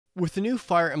With the new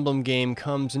Fire Emblem game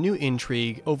comes a new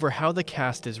intrigue over how the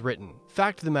cast is written.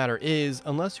 Fact of the matter is,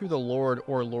 unless you're the Lord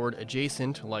or Lord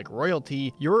adjacent, like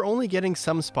royalty, you're only getting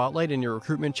some spotlight in your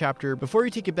recruitment chapter before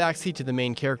you take a backseat to the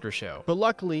main character show. But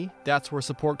luckily, that's where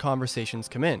support conversations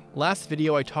come in. Last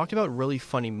video I talked about really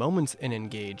funny moments in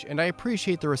Engage, and I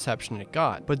appreciate the reception it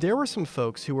got, but there were some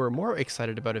folks who were more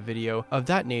excited about a video of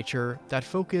that nature that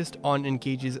focused on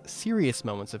Engage's serious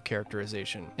moments of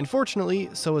characterization. Unfortunately,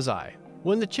 so was I.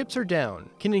 When the chips are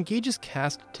down, can Engage's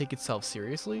cast take itself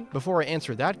seriously? Before I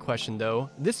answer that question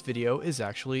though, this video is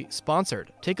actually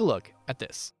sponsored. Take a look at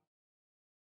this.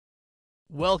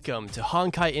 Welcome to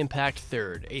Honkai Impact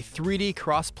 3rd, a 3D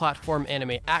cross-platform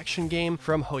anime action game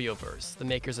from Hoyoverse, the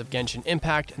makers of Genshin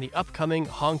Impact and the upcoming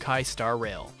Honkai Star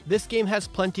Rail. This game has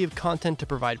plenty of content to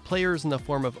provide players in the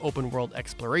form of open-world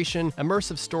exploration,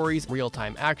 immersive stories,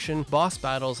 real-time action, boss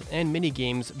battles, and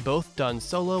mini-games, both done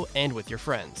solo and with your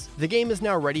friends. The game is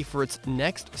now ready for its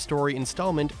next story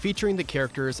installment featuring the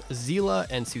characters Zila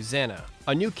and Susanna,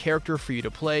 a new character for you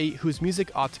to play whose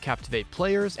music ought to captivate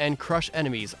players and crush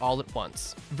enemies all at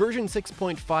once. Version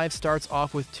 6.5 starts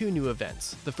off with two new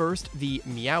events. The first, the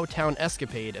Meow Town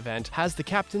Escapade event, has the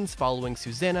captains following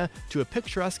Susanna to a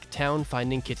picturesque town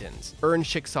finding kittens. Earn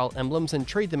Schicksal emblems and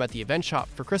trade them at the event shop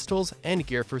for crystals and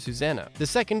gear for Susanna. The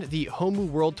second, the Homu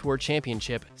World Tour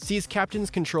Championship, sees captains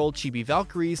control Chibi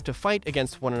Valkyries to fight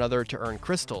against one another to earn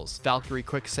crystals, Valkyrie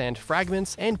quicksand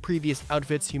fragments, and previous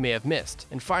outfits you may have missed.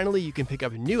 And finally, you can pick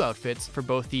up new outfits for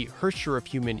both the Hersher of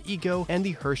Human Ego and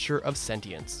the Hersher of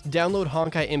Sentience. Download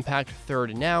Honkai Impact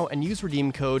 3rd now and use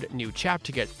redeem code NEWCHAP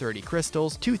to get 30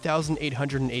 crystals,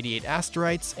 2,888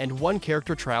 Asterites, and 1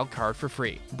 character trial card for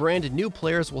free. Brand new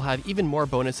players will have even more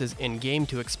bonuses in-game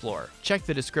to explore. Check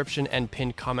the description and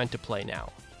pinned comment to play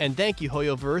now. And thank you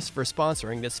Hoyoverse for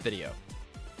sponsoring this video.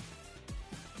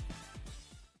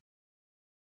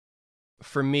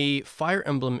 For me, Fire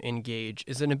Emblem Engage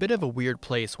is in a bit of a weird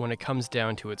place when it comes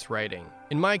down to its writing.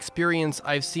 In my experience,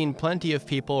 I've seen plenty of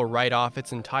people write off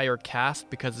its entire cast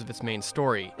because of its main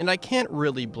story, and I can't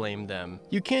really blame them.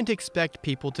 You can't expect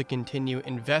people to continue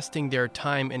investing their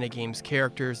time in a game's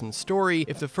characters and story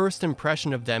if the first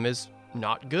impression of them is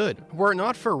not good. Were it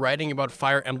not for writing about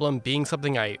Fire Emblem being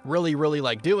something I really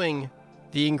like doing,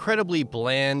 the incredibly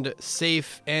bland,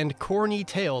 safe, and corny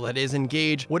tale that is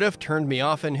Engage would have turned me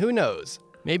off, and who knows,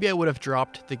 maybe I would have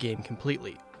dropped the game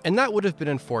completely. And that would have been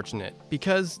unfortunate,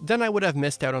 because then I would have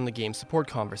missed out on the game's support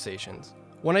conversations.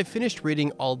 When I finished reading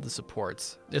all of the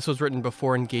supports, this was written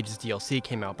before Engage's DLC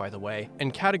came out by the way,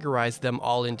 and categorized them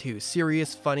all into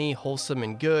serious, funny, wholesome,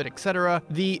 and good, etc.,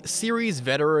 the series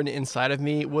veteran inside of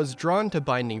me was drawn to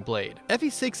Binding Blade.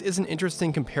 FE6 is an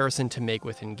interesting comparison to make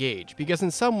with Engage, because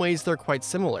in some ways they're quite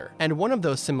similar, and one of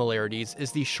those similarities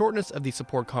is the shortness of the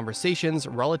support conversations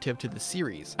relative to the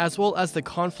series, as well as the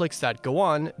conflicts that go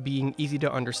on being easy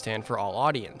to understand for all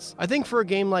audience. I think for a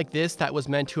game like this that was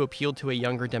meant to appeal to a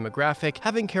younger demographic,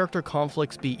 having character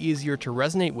conflicts be easier to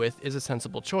resonate with is a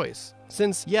sensible choice.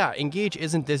 Since, yeah, Engage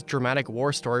isn't this dramatic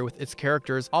war story with its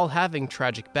characters all having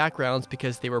tragic backgrounds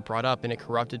because they were brought up in a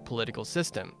corrupted political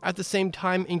system. At the same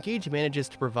time, Engage manages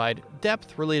to provide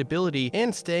depth, relatability,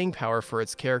 and staying power for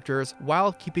its characters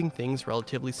while keeping things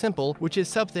relatively simple, which is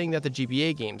something that the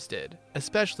GBA games did,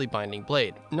 especially Binding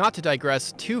Blade. Not to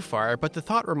digress too far, but the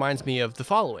thought reminds me of the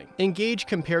following. Engage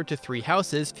compared to Three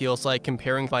Houses feels like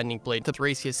comparing Binding Blade to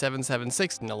Thracia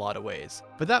 776 in a lot of ways,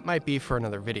 but that might be for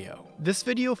another video. This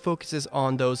video focuses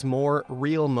on those more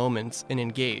real moments in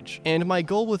Engage, and my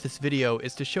goal with this video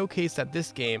is to showcase that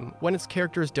this game, when its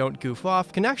characters don't goof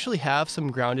off, can actually have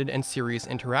some grounded and serious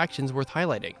interactions worth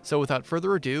highlighting. So without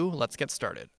further ado, let's get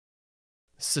started.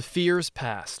 Saphir's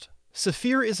past.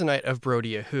 Saphir is a knight of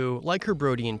Brodia who, like her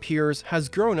Brodian peers, has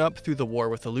grown up through the war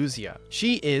with Elyos.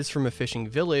 She is from a fishing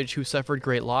village who suffered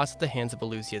great loss at the hands of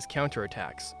Elyos'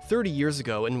 counterattacks. 30 years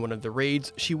ago, in one of the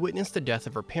raids, she witnessed the death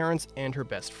of her parents and her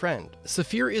best friend.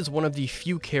 Saphir is one of the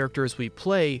few characters we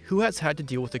play who has had to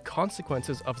deal with the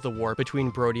consequences of the war between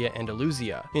Brodia and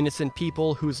Elyos, innocent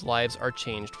people whose lives are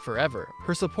changed forever.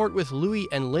 Her support with Louis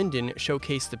and Lyndon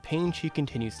showcase the pain she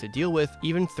continues to deal with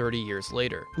even 30 years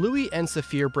later. Louis and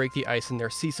Saphir break the ice in their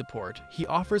C support. He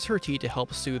offers her tea to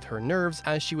help soothe her nerves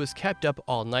as she was kept up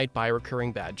all night by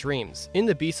recurring bad dreams. In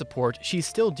the B support, she's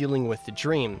still dealing with the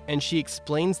dream, and she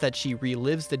explains that she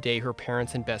relives the day her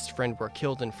parents and best friend were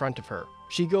killed in front of her.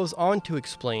 She goes on to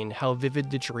explain how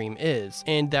vivid the dream is,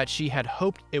 and that she had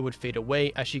hoped it would fade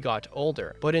away as she got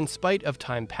older, but in spite of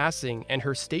time passing and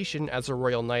her station as a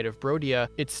royal knight of Brodia,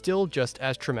 it's still just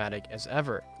as traumatic as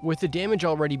ever. With the damage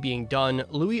already being done,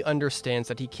 Louis understands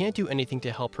that he can't do anything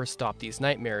to help her stop these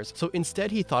nightmares, so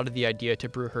instead he thought of the idea to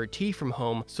brew her tea from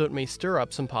home so it may stir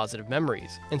up some positive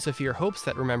memories, and Saphir hopes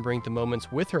that remembering the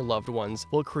moments with her loved ones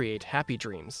will create happy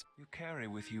dreams. You carry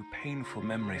with you painful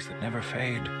memories that never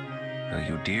fade, though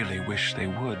you dearly wish they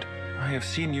would. I have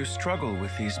seen you struggle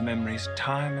with these memories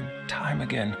time and time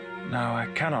again. Now I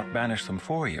cannot banish them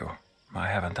for you. I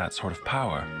haven't that sort of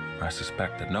power. I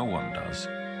suspect that no one does.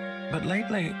 But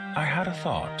lately, I had a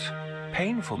thought.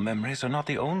 Painful memories are not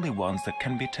the only ones that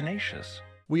can be tenacious.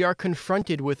 We are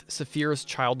confronted with Saphir's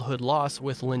childhood loss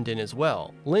with Lyndon as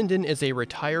well. Lyndon is a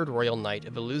retired royal knight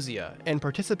of Elyos and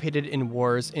participated in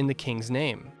wars in the king's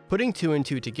name. Putting two and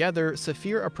two together,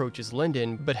 Saphir approaches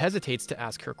Lyndon but hesitates to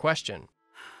ask her question.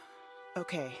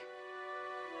 Okay.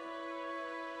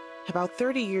 About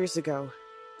 30 years ago,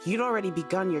 you'd already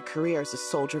begun your career as a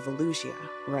soldier of Elyos,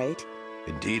 right?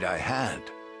 Indeed I had.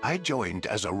 I joined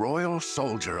as a royal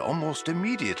soldier almost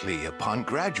immediately upon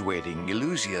graduating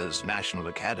Elysia's National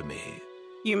Academy.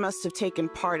 You must have taken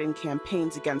part in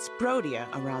campaigns against Brodia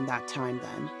around that time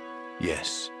then.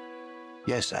 Yes.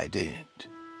 Yes, I did.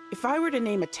 If I were to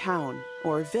name a town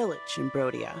or a village in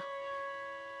Brodia,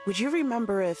 would you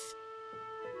remember if...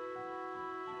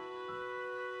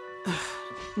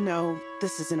 No,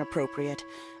 this is inappropriate.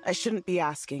 I shouldn't be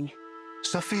asking.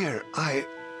 Saphir,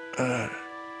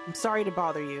 I'm sorry to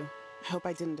bother you. I hope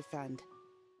I didn't offend.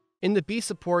 In the B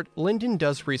support, Lyndon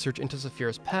does research into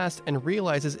Saphir's past and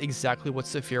realizes exactly what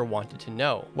Saphir wanted to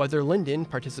know, whether Lyndon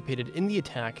participated in the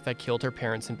attack that killed her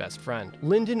parents and best friend.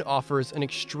 Lyndon offers an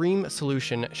extreme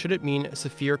solution should it mean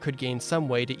Saphir could gain some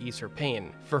way to ease her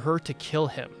pain, for her to kill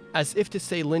him, as if to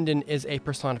say Lyndon is a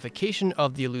personification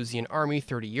of the Elysian army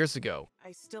 30 years ago.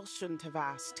 I still shouldn't have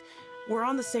asked. We're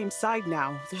on the same side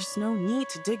now. There's no need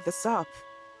to dig this up.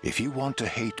 if you want to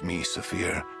hate me,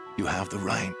 Saphir, you have the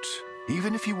right.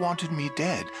 Even if you wanted me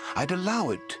dead, I'd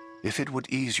allow it if it would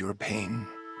ease your pain.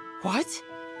 What?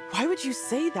 Why would you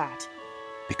say that?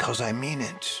 Because I mean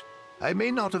it. I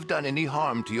may not have done any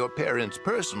harm to your parents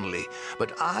personally,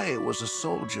 but I was a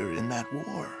soldier in that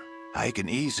war. I can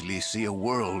easily see a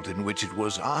world in which it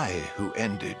was I who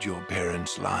ended your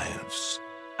parents' lives.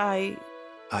 I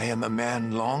am a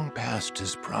man long past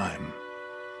his prime.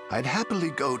 I'd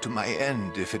happily go to my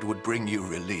end if it would bring you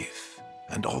relief.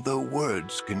 And although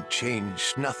words can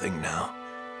change nothing now,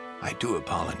 I do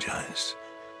apologize.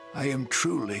 I am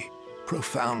truly,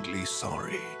 profoundly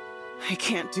sorry. I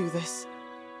can't do this.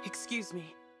 Excuse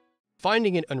me.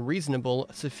 Finding it unreasonable,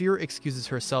 Saphir excuses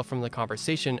herself from the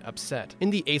conversation, upset. In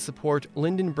the A support,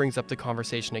 Lyndon brings up the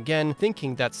conversation again,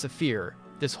 thinking that Saphir,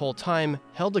 this whole time,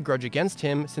 held a grudge against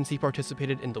him since he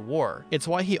participated in the war. It's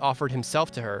why he offered himself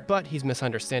to her, but he's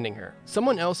misunderstanding her.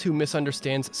 Someone else who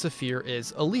misunderstands Saphir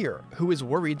is Alear, who is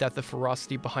worried that the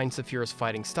ferocity behind Saphir's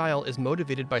fighting style is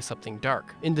motivated by something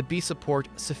dark. In the B support,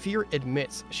 Saphir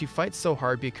admits she fights so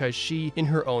hard because she, in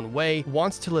her own way,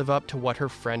 wants to live up to what her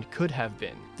friend could have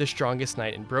been, the strongest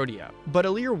knight in Brodia. But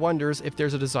Alear wonders if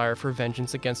there's a desire for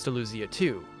vengeance against Elysia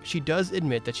too. She does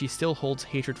admit that she still holds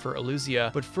hatred for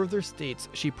Elysia, but further states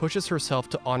she pushes herself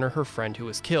to honor her friend who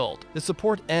was killed. The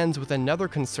support ends with another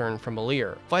concern from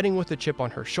Alear, fighting with a chip on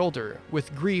her shoulder,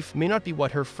 with grief may not be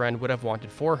what her friend would have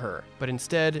wanted for her, but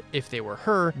instead, if they were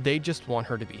her, they just want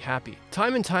her to be happy.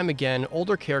 Time and time again,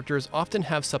 older characters often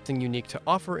have something unique to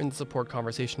offer in the support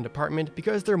conversation department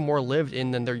because they're more lived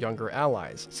in than their younger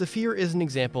allies. Saphir is an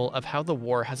example of how the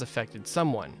war has affected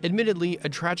someone. Admittedly, a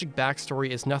tragic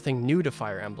backstory is nothing new to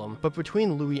Fire Emblem, but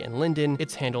between Louis and Lyndon,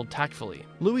 it's handled tactfully.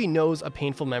 Louis knows a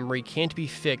painful memory can't be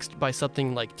fixed by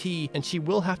something like tea, and she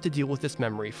will have to deal with this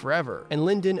memory forever. And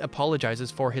Lyndon apologizes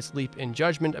for his leap in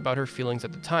judgment about her feelings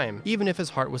at the time, even if his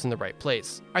heart was in the right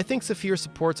place. I think Saphir's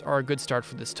supports are a good start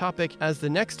for this topic, as the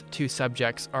next two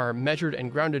subjects are measured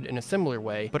and grounded in a similar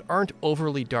way, but aren't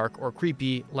overly dark or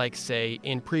creepy like, say,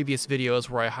 in previous videos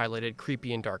where I highlighted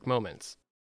creepy and dark moments.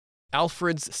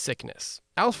 Alfred's sickness.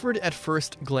 Alfred, at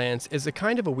first glance, is a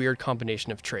kind of a weird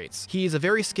combination of traits. He's a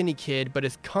very skinny kid, but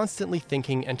is constantly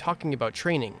thinking and talking about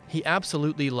training. He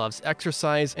absolutely loves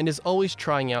exercise and is always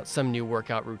trying out some new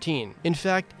workout routine. In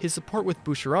fact, his support with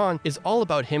Boucheron is all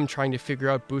about him trying to figure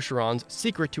out Boucheron's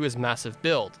secret to his massive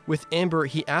build. With Amber,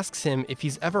 he asks him if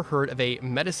he's ever heard of a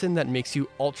medicine that makes you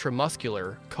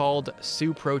ultra-muscular called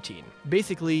Sue Protein.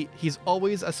 Basically, he's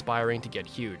always aspiring to get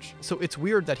huge. So it's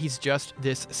weird that he's just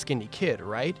this skinny kid,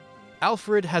 right?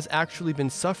 Alfred has actually been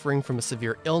suffering from a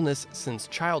severe illness since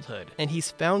childhood, and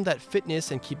he's found that fitness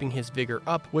and keeping his vigor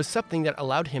up was something that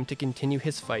allowed him to continue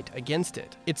his fight against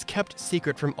it. It's kept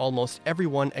secret from almost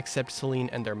everyone except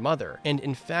Celine and their mother, and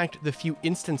in fact, the few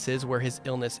instances where his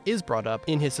illness is brought up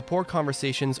in his support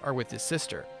conversations are with his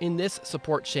sister. In this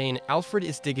support chain, Alfred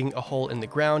is digging a hole in the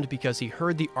ground because he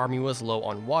heard the army was low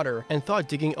on water and thought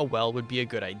digging a well would be a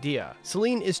good idea.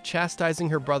 Celine is chastising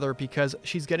her brother because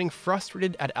she's getting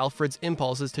frustrated at Alfred's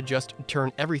impulses to just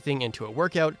turn everything into a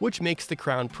workout, which makes the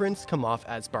crown prince come off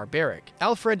as barbaric.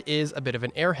 Alfred is a bit of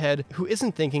an airhead who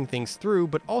isn't thinking things through,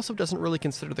 but also doesn't really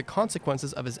consider the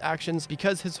consequences of his actions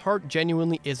because his heart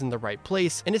genuinely is in the right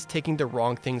place and is taking the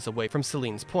wrong things away from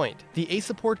Celine's point. The A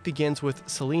support begins with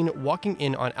Celine walking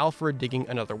in on Alfred digging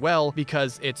another well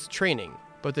because it's training,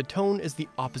 but the tone is the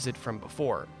opposite from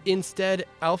before. Instead,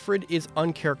 Alfred is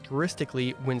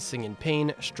uncharacteristically wincing in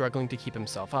pain, struggling to keep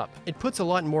himself up. It puts a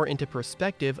lot more into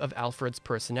perspective of Alfred's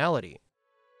personality.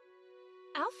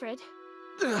 Alfred?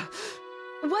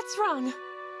 What's wrong?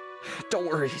 Don't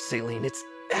worry, Celine.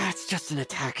 It's just an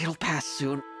attack. It'll pass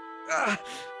soon.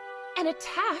 An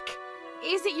attack?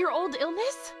 Is it your old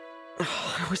illness?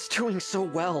 I was doing so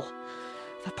well.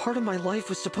 That part of my life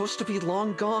was supposed to be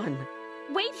long gone.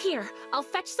 Wait here. I'll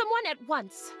fetch someone at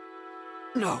once.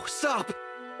 No, stop!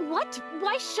 What?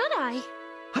 Why should I?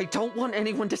 I don't want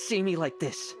anyone to see me like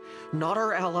this. Not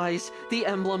our allies, the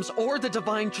emblems, or the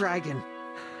Divine Dragon.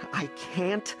 I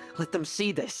can't let them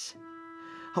see this.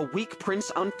 A weak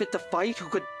prince unfit to fight who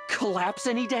could collapse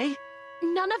any day?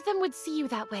 None of them would see you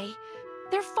that way.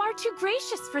 They're far too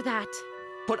gracious for that.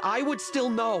 But I would still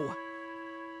know.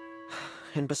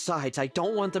 And besides, I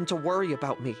don't want them to worry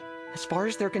about me. As far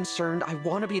as they're concerned, I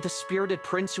want to be the spirited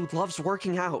prince who loves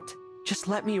working out. Just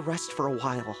let me rest for a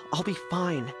while. I'll be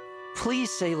fine. Please,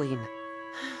 Celine.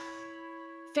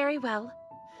 Very well.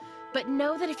 But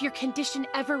know that if your condition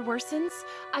ever worsens,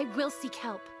 I will seek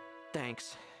help.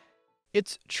 Thanks.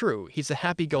 It's true, he's a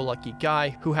happy-go-lucky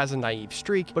guy who has a naive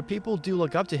streak, but people do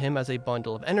look up to him as a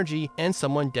bundle of energy and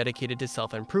someone dedicated to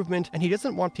self-improvement, and he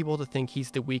doesn't want people to think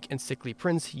he's the weak and sickly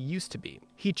prince he used to be.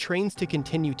 He trains to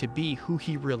continue to be who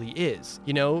he really is.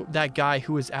 You know, that guy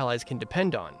who his allies can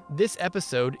depend on. This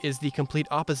episode is the complete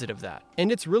opposite of that.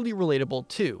 And it's really relatable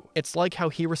too. It's like how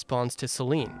he responds to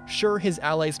Celine. Sure, his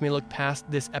allies may look past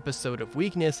this episode of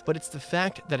weakness, but it's the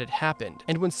fact that it happened.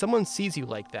 And when someone sees you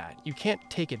like that, you can't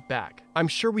take it back. I'm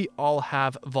sure we all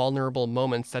have vulnerable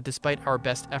moments that despite our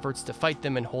best efforts to fight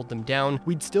them and hold them down,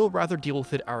 we'd still rather deal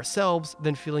with it ourselves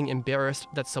than feeling embarrassed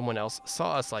that someone else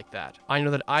saw us like that. I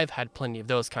know that I've had plenty of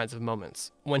those kinds of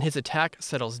moments. When his attack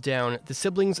settles down, the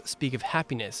siblings speak of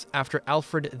happiness after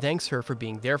Alfred thanks her for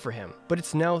being there for him. But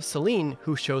it's now Celine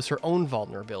who shows her own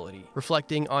vulnerability,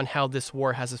 reflecting on how this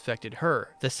war has affected her,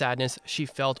 the sadness she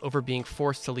felt over being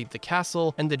forced to leave the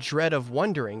castle, and the dread of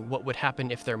wondering what would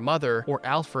happen if their mother, or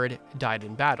Alfred, died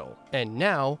in battle. And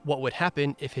now, what would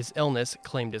happen if his illness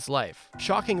claimed his life?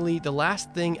 Shockingly, the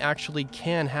last thing actually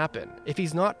can happen. If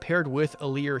he's not paired with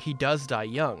Alear, he does die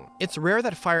young. It's rare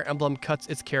that Fire Emblem cuts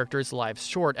its characters' lives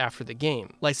short after the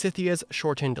game. Lysithia's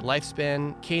shortened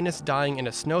lifespan, Canis dying in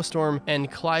a snowstorm, and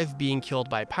Clive being killed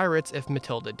by pirates if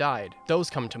Matilda died. Those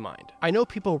come to mind. I know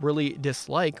people really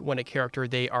dislike when a character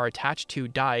they are attached to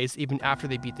dies even after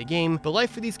they beat the game, but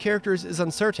life for these characters is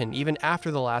uncertain even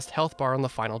after the last health bar on the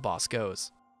final boss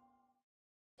goes.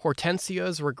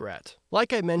 Hortensia's regret.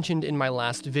 Like I mentioned in my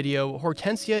last video,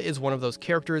 Hortensia is one of those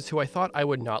characters who I thought I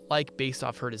would not like based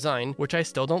off her design, which I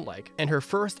still don't like, and her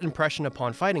first impression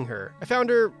upon fighting her, I found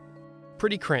her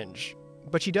pretty cringe.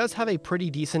 But she does have a pretty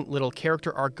decent little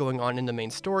character arc going on in the main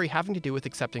story having to do with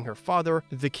accepting her father,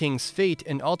 the king's fate,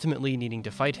 and ultimately needing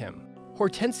to fight him.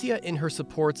 Hortensia in her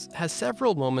supports has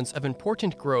several moments of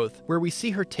important growth where we see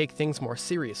her take things more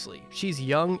seriously. She's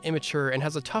young, immature, and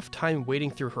has a tough time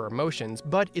wading through her emotions,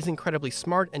 but is incredibly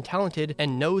smart and talented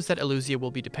and knows that Elyos will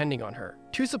be depending on her.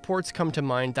 Two supports come to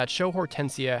mind that show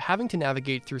Hortensia having to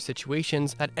navigate through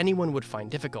situations that anyone would find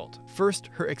difficult. First,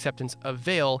 her acceptance of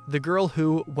Vale, the girl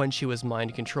who, when she was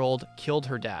mind-controlled, killed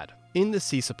her dad. In the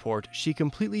C support, she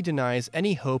completely denies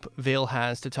any hope Vale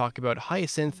has to talk about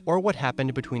Hyacinth or what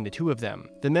happened between the two of them.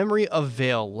 The memory of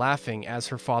Vale laughing as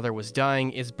her father was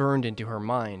dying is burned into her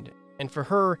mind. And for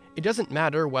her, it doesn't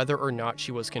matter whether or not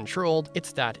she was controlled,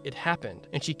 it's that it happened,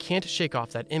 and she can't shake off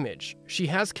that image. She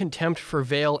has contempt for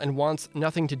Vale and wants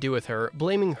nothing to do with her,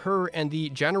 blaming her and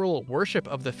the general worship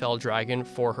of the Fell Dragon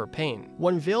for her pain.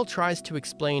 When Vale tries to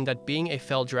explain that being a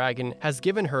Fell Dragon has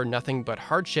given her nothing but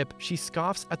hardship, she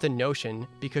scoffs at the notion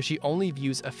because she only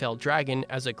views a Fell Dragon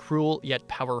as a cruel yet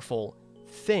powerful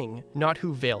thing, not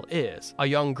who Veil is, a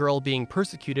young girl being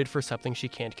persecuted for something she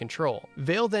can't control.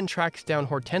 Veil then tracks down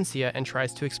Hortensia and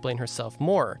tries to explain herself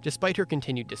more, despite her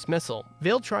continued dismissal.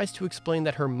 Veil tries to explain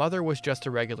that her mother was just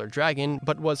a regular dragon,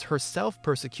 but was herself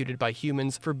persecuted by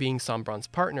humans for being Sombron's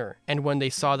partner, and when they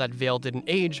saw that Veil didn't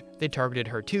age, they targeted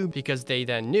her too because they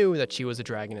then knew that she was a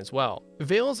dragon as well.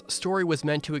 Veil's story was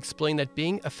meant to explain that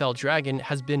being a fell dragon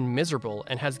has been miserable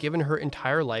and has given her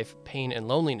entire life pain and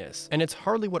loneliness, and it's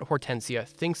hardly what Hortensia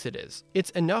thinks it is.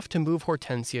 It's enough to move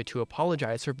Hortensia to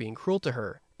apologize for being cruel to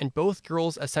her, and both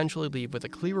girls essentially leave with a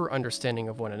clearer understanding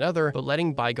of one another, but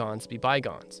letting bygones be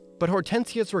bygones. But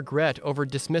Hortensia's regret over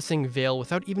dismissing Veil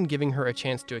without even giving her a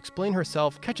chance to explain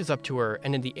herself catches up to her,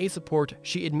 and in the A support,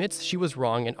 she admits she was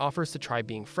wrong and offers to try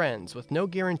being friends, with no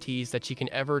guarantees that she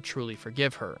can ever truly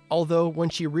forgive her. Although, when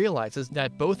she realizes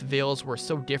that both Veils were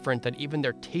so different that even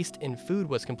their taste in food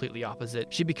was completely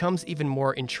opposite, she becomes even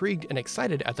more intrigued and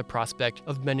excited at the prospect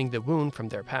of mending the wound from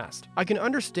their past. I can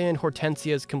understand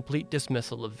Hortensia's complete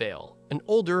dismissal of Veil. An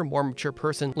older, more mature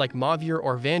person like Mavier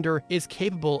or Vander is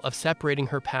capable of separating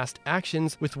her past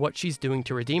actions with what she's doing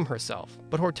to redeem herself.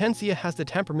 But Hortensia has the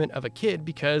temperament of a kid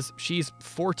because she's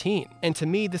 14, and to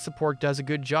me this support does a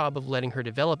good job of letting her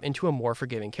develop into a more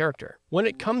forgiving character. When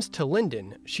it comes to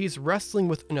Linden, she's wrestling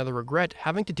with another regret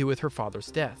having to do with her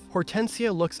father's death.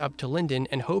 Hortensia looks up to Linden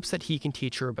and hopes that he can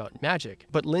teach her about magic,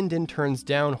 but Linden turns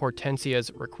down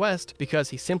Hortensia's request because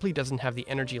he simply doesn't have the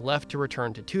energy left to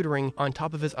return to tutoring on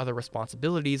top of his other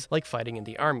responsibilities like fighting in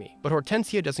the army. But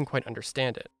Hortensia doesn't quite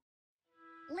understand it.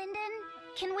 Linden,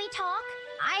 can we talk?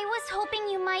 I was hoping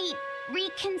you might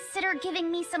reconsider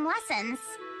giving me some lessons.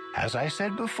 As I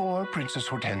said before, Princess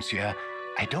Hortensia,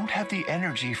 I don't have the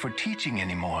energy for teaching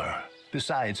anymore.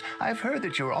 Besides, I've heard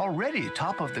that you're already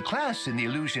top of the class in the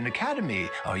Illusion Academy,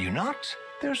 are you not?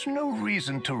 There's no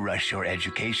reason to rush your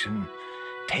education.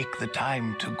 Take the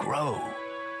time to grow.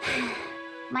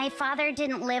 My father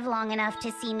didn't live long enough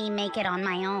to see me make it on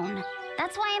my own.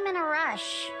 That's why I'm in a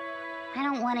rush. I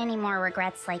don't want any more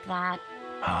regrets like that.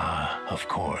 Ah, of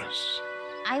course.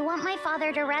 I want my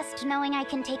father to rest knowing I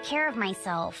can take care of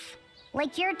myself.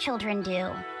 Like your children do.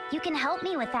 You can help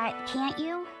me with that, can't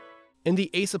you? In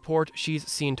the A support, she's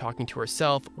seen talking to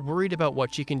herself, worried about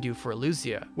what she can do for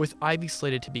Elysia, with Ivy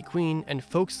slated to be queen and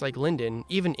folks like Linden,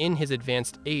 even in his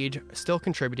advanced age, still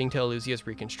contributing to Elysia's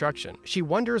reconstruction. She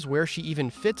wonders where she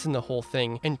even fits in the whole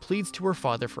thing and pleads to her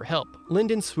father for help.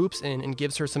 Linden swoops in and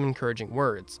gives her some encouraging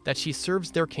words, that she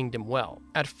serves their kingdom well.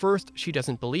 At first, she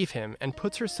doesn't believe him and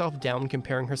puts herself down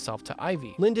comparing herself to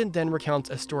Ivy. Linden then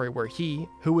recounts a story where he,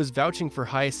 who was vouching for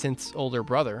Hyacinth's older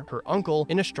brother, her uncle,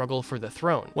 in a struggle for the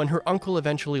throne. When her uncle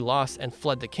eventually lost and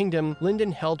fled the kingdom,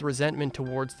 Linden held resentment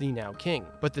towards the now king.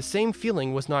 But the same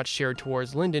feeling was not shared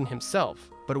towards Linden himself.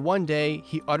 But one day,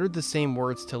 he uttered the same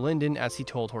words to Linden as he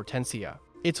told Hortensia.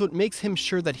 It's what makes him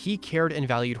sure that he cared and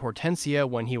valued Hortensia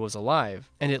when he was alive,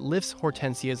 and it lifts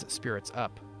Hortensia's spirits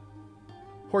up.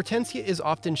 Hortensia is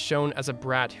often shown as a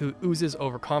brat who oozes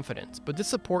overconfidence, but this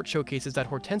support showcases that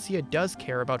Hortensia does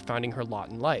care about finding her lot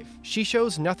in life. She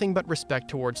shows nothing but respect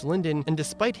towards Linden, and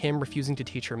despite him refusing to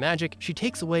teach her magic, she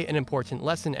takes away an important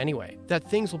lesson anyway, that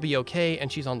things will be okay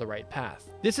and she's on the right path.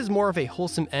 This is more of a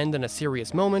wholesome end than a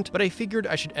serious moment, but I figured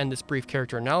I should end this brief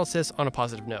character analysis on a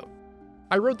positive note.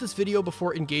 I wrote this video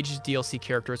before Engage's DLC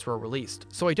characters were released,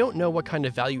 so I don't know what kind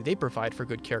of value they provide for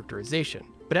good characterization.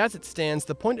 But as it stands,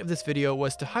 the point of this video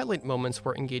was to highlight moments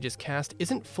where Engage's cast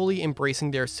isn't fully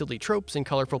embracing their silly tropes and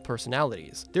colorful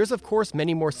personalities. There's of course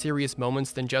many more serious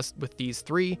moments than just with these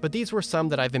three, but these were some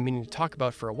that I've been meaning to talk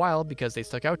about for a while because they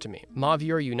stuck out to me.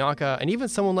 Mavier, Yunaka, and even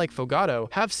someone like Fogado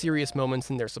have serious moments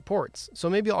in their supports, so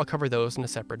maybe I'll cover those in a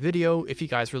separate video if you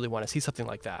guys really want to see something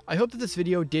like that. I hope that this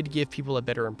video did give people a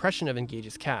better impression of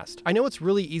Engage's cast. I know it's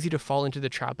really easy to fall into the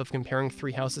trap of comparing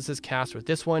Three Houses' cast with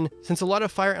this one, since a lot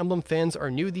of Fire Emblem fans are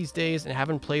new these days and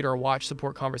haven't played or watched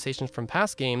support conversations from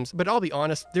past games, but I'll be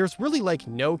honest, there's really like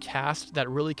no cast that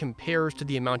really compares to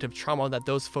the amount of trauma that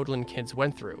those Fodlan kids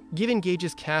went through. Give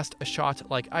Engage's cast a shot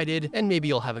like I did, and maybe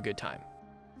you'll have a good time.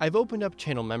 I've opened up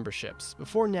channel memberships.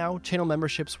 Before now, channel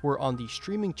memberships were on the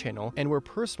streaming channel and were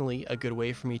personally a good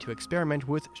way for me to experiment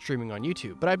with streaming on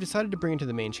YouTube, but I've decided to bring it to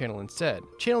the main channel instead.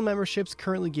 Channel memberships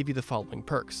currently give you the following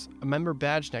perks: a member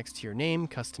badge next to your name,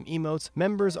 custom emotes,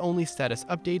 members only status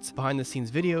updates, behind the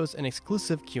scenes videos, and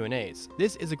exclusive Q&As.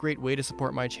 This is a great way to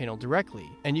support my channel directly,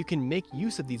 and you can make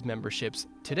use of these memberships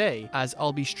today as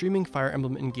I'll be streaming Fire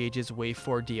Emblem Engage's Wave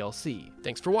 4 DLC.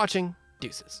 Thanks for watching,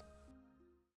 deuces.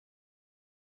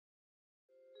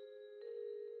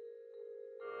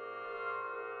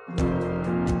 You